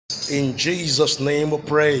In Jesus' name we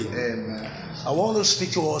pray. Amen. I want to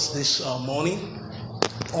speak to us this morning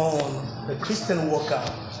on the Christian worker.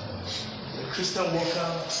 The Christian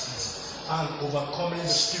worker and overcoming the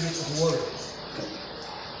spirit of worry.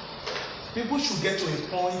 People should get to a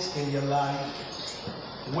point in their life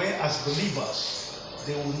where, as believers,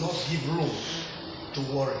 they will not give room to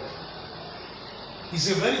worry. It's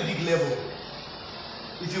a very big level.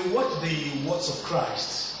 If you watch the words of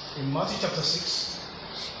Christ in Matthew chapter 6,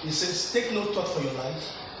 it says, "Take no thought for your life,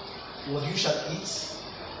 what you shall eat,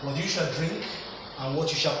 what you shall drink, and what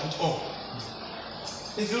you shall put on."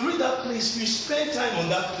 If you read that place, if you spend time on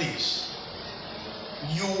that place,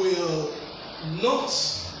 you will not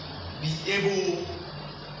be able,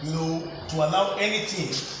 to allow anything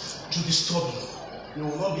to disturb you. You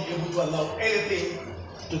will not be able to allow anything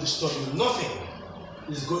to disturb you. Nothing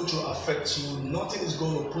is going to affect you. Nothing is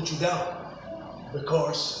going to put you down,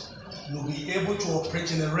 because you'll be able to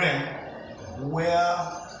operate in a realm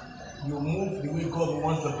where you move the way God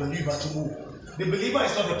wants the believer to move. The believer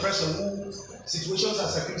is not the person who situations and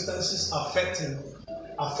circumstances affect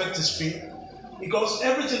his faith, because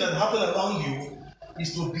everything that happens around you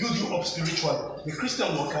is to build you up spiritually. The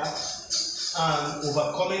Christian worker and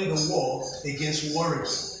overcoming the war against worry.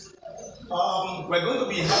 We're going to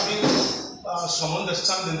be having some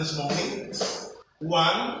understanding this morning.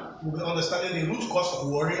 One, we'll be understanding the root cause of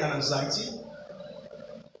worry and anxiety.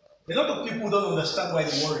 A lot of people don't understand why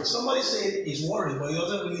they worry. Somebody said he's worried, but he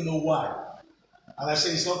doesn't really know why. And I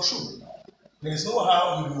say it's not true. There is no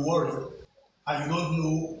how you will worry and you don't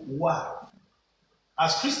know why.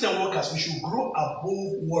 As Christian workers, we should grow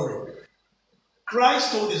above worry.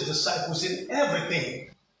 Christ told his disciples in everything,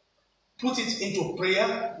 put it into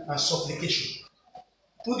prayer and supplication.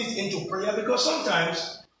 Put it into prayer, because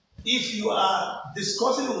sometimes if you are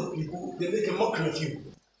discussing with people, they make a mockery of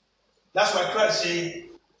you. That's why Christ said,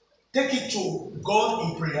 take it to God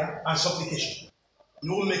in prayer and supplication. He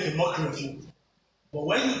will make a mockery of you. But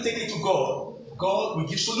when you take it to God, God will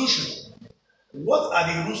give solution. What are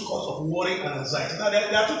the root cause of worry and anxiety? Now,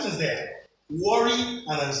 there are two things there. Worry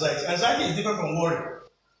and anxiety. Anxiety is different from worry.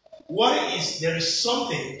 Worry is there is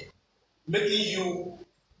something making you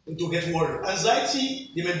to get worried.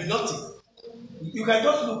 Anxiety, there may be nothing. You can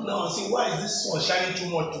just look now and say, why is this sun shining too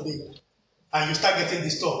much today? And you start getting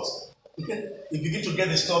disturbed. You begin to get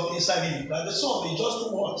disturbed inside you. Like the sun is just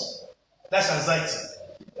too much. That's anxiety.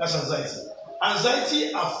 That's anxiety.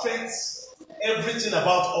 Anxiety affects everything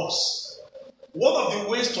about us. One of the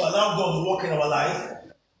ways to allow God to work in our life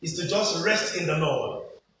is to just rest in the Lord.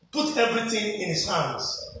 Put everything in His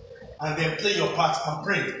hands and then play your part and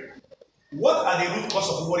pray. What are the root cause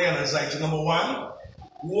of worry and anxiety? Number one,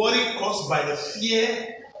 worry caused by the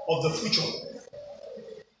fear of the future.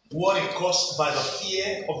 Worry caused by the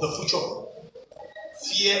fear of the future.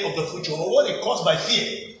 Fear of the future. Or worry caused by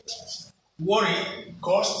fear. Worry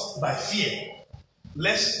caused by fear.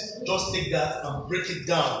 Let's just take that and break it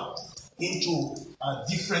down into a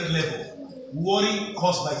different level. Worry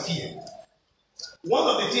caused by fear. One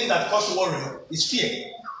of the things that causes worry is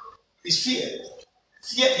fear. Is fear.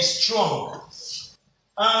 Fear is strong.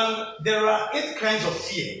 And there are 8 kinds of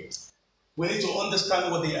fear. We need to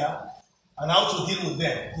understand what they are and how to deal with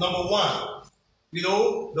them. Number one,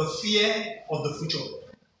 the fear of the future.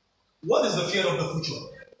 What is the fear of the future?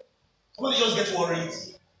 Somebody just get worried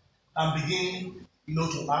and begin,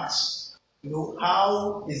 to ask,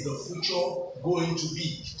 how is the future going to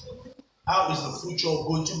be? How is the future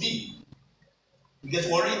going to be? You get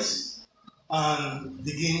worried and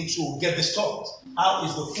begin to get disturbed. How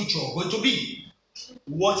is the future going to be?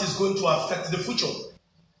 What is going to affect the future?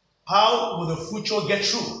 How will the future get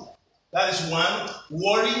through? That is one.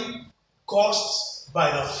 Worry caused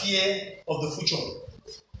by the fear of the future.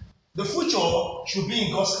 The future should be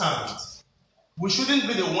in God's hands. We shouldn't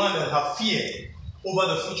be the one that have fear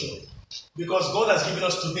over the future, because God has given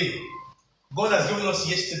us today. God has given us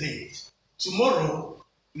yesterday. Tomorrow,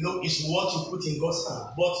 is what you put in God's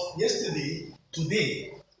hand. But yesterday,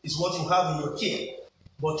 today, is what you have in your care.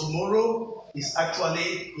 But tomorrow is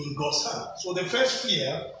actually in God's hand. So the first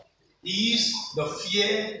fear is the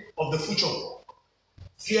fear of the future.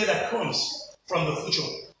 Fear that comes from the future.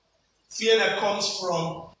 Fear that comes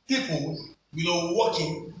from people,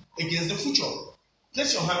 working against the future.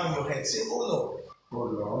 Place your hand on your head. Say, oh Lord. Oh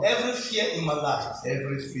Lord. Every fear in my life.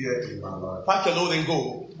 Every fear in my life. Pack your load and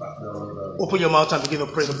go. Open your mouth and begin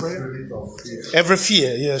to pray the prayer. Spirit of fear. Every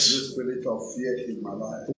fear, yes. The spirit of fear in my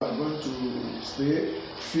life. I'm going to say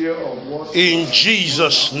fear of what? In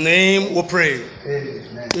Jesus' name we pray.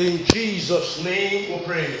 Amen. In Jesus' name we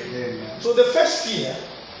pray. Amen. So the first fear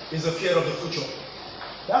is the fear of the future.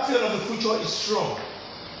 That fear of the future is strong.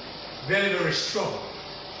 very, very strong.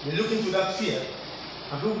 They look into that fear,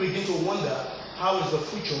 and people begin to wonder, how is the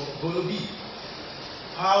future going to be?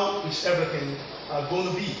 How is everything going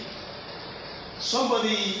to be?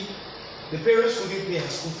 Somebody, the parents couldn't pay her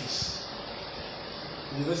school fees.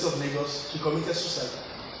 In the University of Lagos, she committed suicide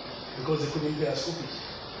because they couldn't pay her school fees.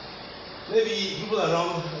 Maybe people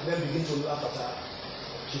around them begin to laugh at her.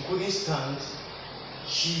 She couldn't stand.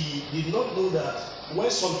 She did not know that when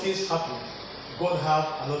some things happen, God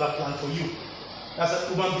have another plan for you. That's what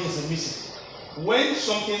human beings are missing. When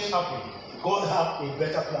some things happen, God have a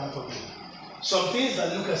better plan for you. Some things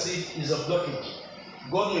that look as if is a blockage,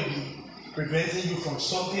 God may be preventing you from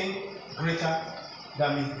something greater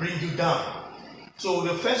that may bring you down. So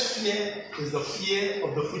the first fear is the fear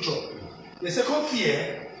of the future. The second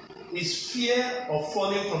fear is fear of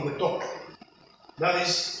falling from the top. That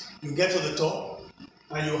is, you get to the top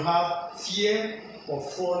and you have fear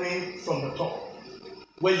of falling from the top.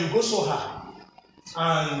 When you go so high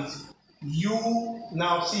and you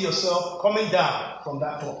now see yourself coming down from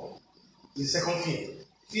that top. The second fear.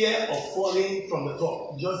 Fear of falling from the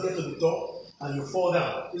top. You just get to the top and you fall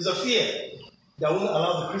down. It's a fear that won't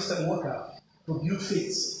allow the Christian worker to build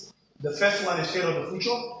faith. The first one is fear of the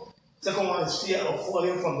future. Second one is fear of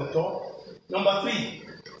falling from the top. Number 3,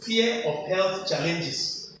 fear of health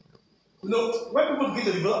challenges. You know, when people begin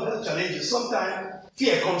to develop health challenges, sometimes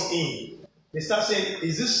fear comes in. They start saying,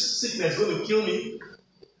 is this sickness going to kill me?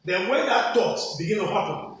 Then when that thought begin to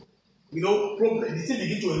happen, you know, the thing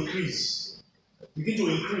begin to increase.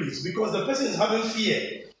 Because the person is having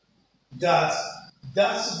fear that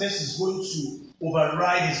that sickness is going to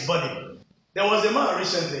override his body. There was a man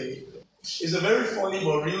recently, it's a very funny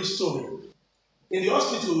but real story. In the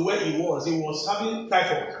hospital where he was having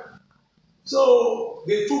typhoid. So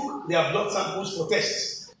they took their blood samples for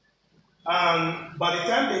tests. And by the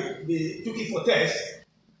time they took it for test,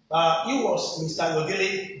 it was Mr.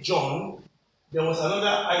 Ayodele John. There was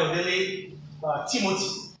another Ayodele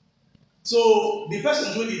Timothy. So the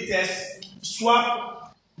person doing the test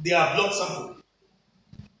swapped their blood sample.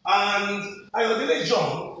 And Ayodele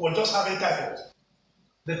John was just having typhoid.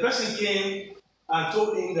 The person came and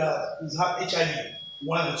told him that he's had HIV,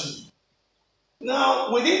 1 and 2.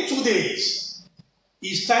 Now, within 2 days,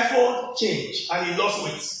 his typhoid changed and he lost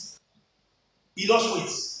weight. He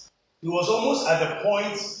was almost at the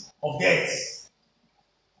point of death.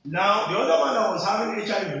 Now, the other man that was having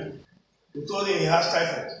HIV, they told him he has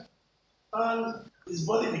typhoid. And his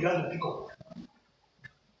body began to pick up.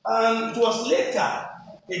 And it was later,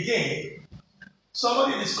 again,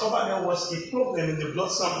 somebody discovered there was a problem in the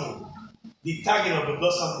blood sample, the tagging of the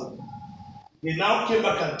blood sample. They now came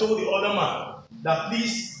back and told the other man that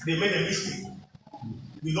please, they made a mistake.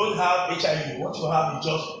 You don't have HIV. What you have is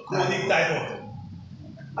just chronic typhoid.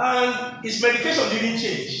 And his medication didn't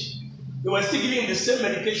change. They were still giving him the same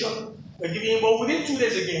medication they were giving him, but within 2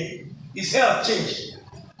 days again, his health changed.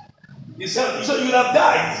 So he would have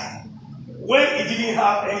died when he didn't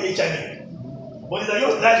have any HIV. But he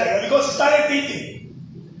just died like that because he started thinking.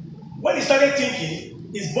 When he started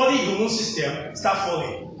thinking, his body immune system started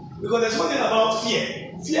falling. Because there's one thing about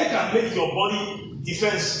fear. Fear can make your body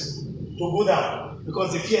defense to go down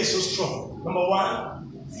because the fear is so strong. Number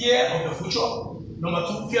 1, fear of the future. Number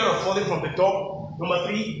 2, fear of falling from the top. Number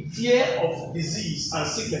 3, fear of disease and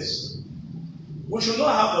sickness. We should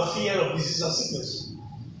not have the fear of disease and sickness.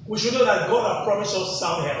 We should know that God has promised us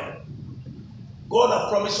sound health. God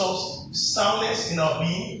has promised us soundness in our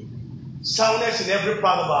being, soundness in every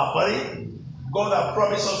part of our body. God has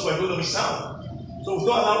promised us we're going to be sound. So we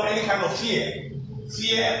don't allow any kind of fear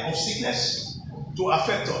of sickness to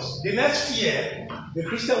affect us. The next fear the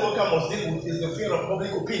Christian worker must deal with is the fear of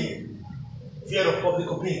public opinion. Fear of public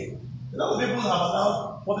opinion. A lot of people have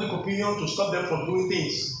allowed public opinion to stop them from doing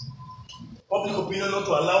things. Public opinion not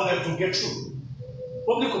to allow them to get through.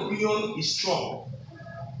 Public opinion is strong.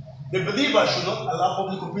 The believer should not allow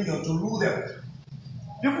public opinion to rule them.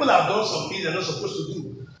 People have done some things they're not supposed to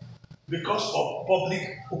do because of public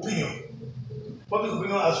opinion. Public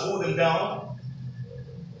opinion has hold them down.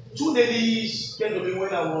 2 ladies came to me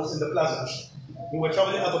when I was in the plaza. They were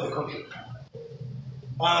traveling out of the country.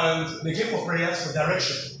 And they came for prayers for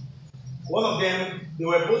direction. One of them, they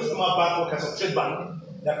were both former bank workers of Trade Bank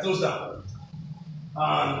that closed down.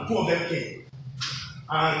 And 2 of them came.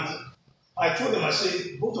 And I told them, I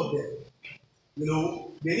said, both of them, you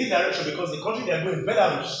know, they need direction because the country they are going,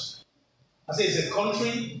 Belarus. I said, it's a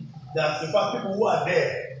country that, in fact, people who are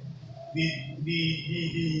there,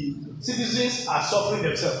 the citizens are suffering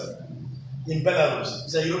themselves in Belarus.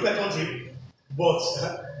 It's a European country, but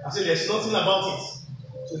I said, there's nothing about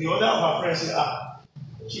it. So the other of our friends said,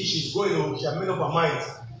 she's going, she has made up her mind.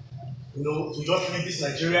 to just leave this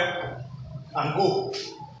Nigeria and go.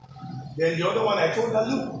 Then the other one, I told her,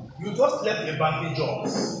 look, you just left a banking job.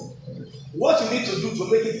 What you need to do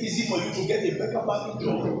to make it easy for you to get a better banking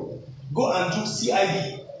job, go and do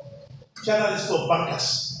CIB, China List of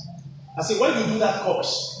Bankers. I said, when you do that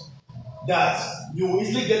course, that you will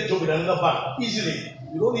easily get a job with another bank, easily.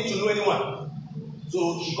 You don't need to know anyone.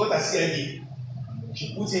 So she got a CIB,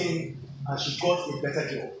 she put in, and she got a better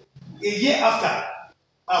job. A year after,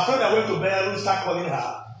 her friend that went to Belarus started calling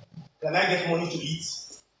her, can I get money to eat?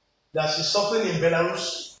 That she's suffering in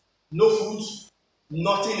Belarus, no food,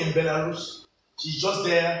 nothing in Belarus. She's just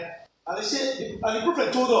there. And they said, and the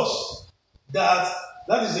prophet told us that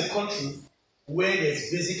that is a country where there's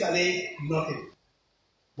basically nothing.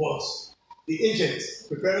 But the agent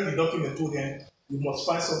preparing the document told them, you must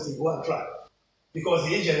find something, go and try. Because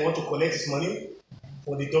the agent want to collect his money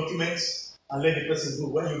for the documents and let the person go.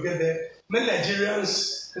 When you get there, many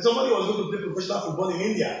Nigerians, and somebody was going to play professional football in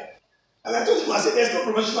India. And I told him, I said, there's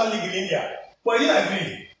no professional league in India. But he didn't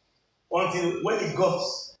agree. Until when he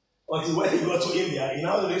got to India, he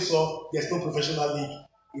now really saw there's no professional league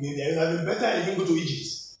in India. It would have been better even go to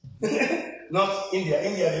Egypt. Not India.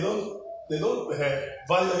 India, they don't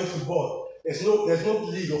value any football. There's no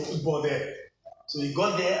league of football there. So he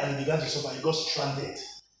got there and he began to suffer. He got stranded.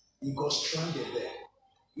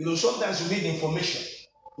 There. Sometimes you need information.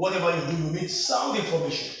 Whatever you do, you need sound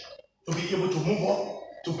information to be able to move on,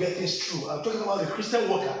 to get things through. I'm talking about the Christian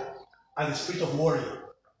worker and the spirit of worry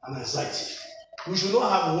and anxiety. We should not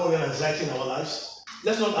have worry and anxiety in our lives.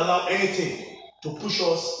 Let's not allow anything to push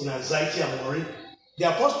us in anxiety and worry. The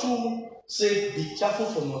apostle said, be careful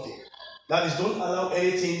for nothing. That is, don't allow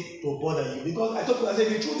anything to bother you. Because I said,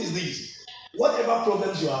 the truth is this. Whatever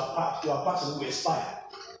problems you are passing will expire.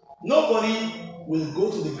 Nobody will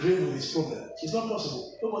go to the grave with this problem. It's not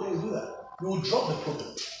possible. Nobody will do that. You will drop the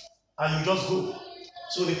problem and you just go.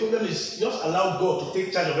 So the problem is just allow God to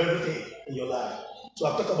take charge of everything in your life. So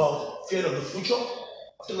I've talked about fear of the future.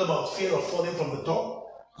 I've talked about fear of falling from the top.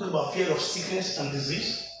 I've talked about fear of sickness and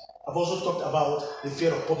disease. I've also talked about the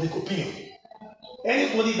fear of public opinion.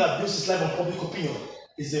 Anybody that builds his life on public opinion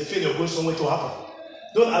is a failure going somewhere to happen.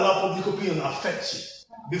 Don't allow public opinion to affect you.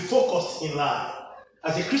 Be focused in life.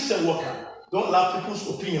 As a Christian worker, don't allow people's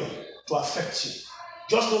opinion to affect you.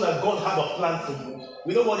 Just know that God has a plan for you.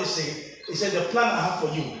 We know what he said. He said, the plan I have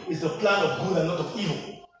for you is the plan of good and not of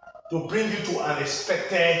evil, to bring you to an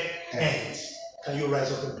expected end. Can you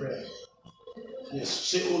rise up and pray? Yes.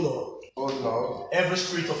 Say, oh Lord. Oh Lord. Every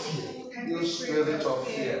spirit of fear. Every spirit of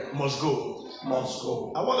fear must go. Must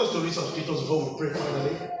go. I want us to read some scriptures before we pray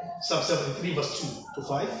finally. Psalm 73 verse 2 to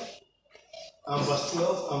 5. And verse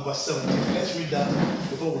 12 and verse 17. Let's read that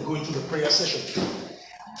before we go into the prayer session.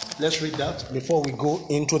 Let's read that before we go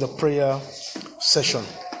into the prayer session.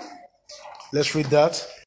 Let's read that.